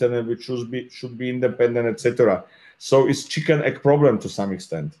the internet which should be independent, etc. So it's chicken egg problem to some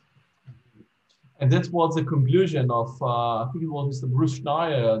extent. And that was the conclusion of, I think it was Mr. Bruce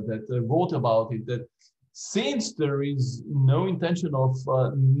Schneier that wrote about it, that since there is no intention of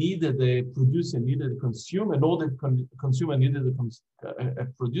neither the producer, neither the consumer, nor the consumer, neither the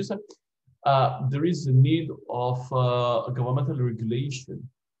producer, there is a need of a governmental regulation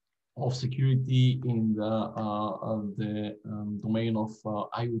of security in the domain of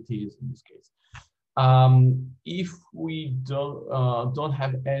IoTs in this case. If we don't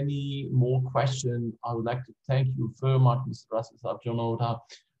have any more questions, I would like to thank you very much, Mr. Rasmus Abjanota,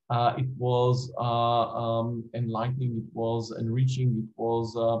 It was enlightening, it was enriching, it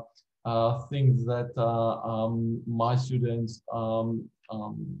was things that my students,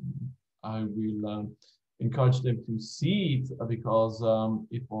 I will encourage them to see it because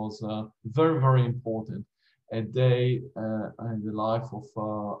it was very, very important. A day in the life of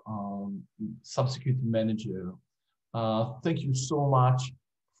cybersecurity manager. Thank you so much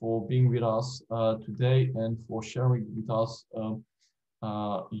for being with us today and for sharing with us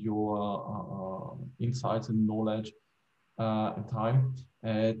your insights and knowledge and time.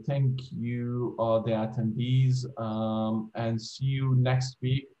 Thank you, the attendees, and see you next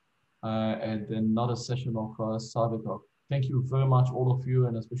week at another session of CyberTalk. Thank you very much, all of you,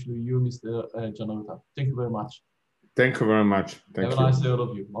 and especially you, Mr. Janota. Thank you very much. Thank you very much. Thank you. Have a nice day, all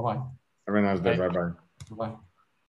of you. Bye-bye. Have a nice day. Bye-bye. Bye-bye.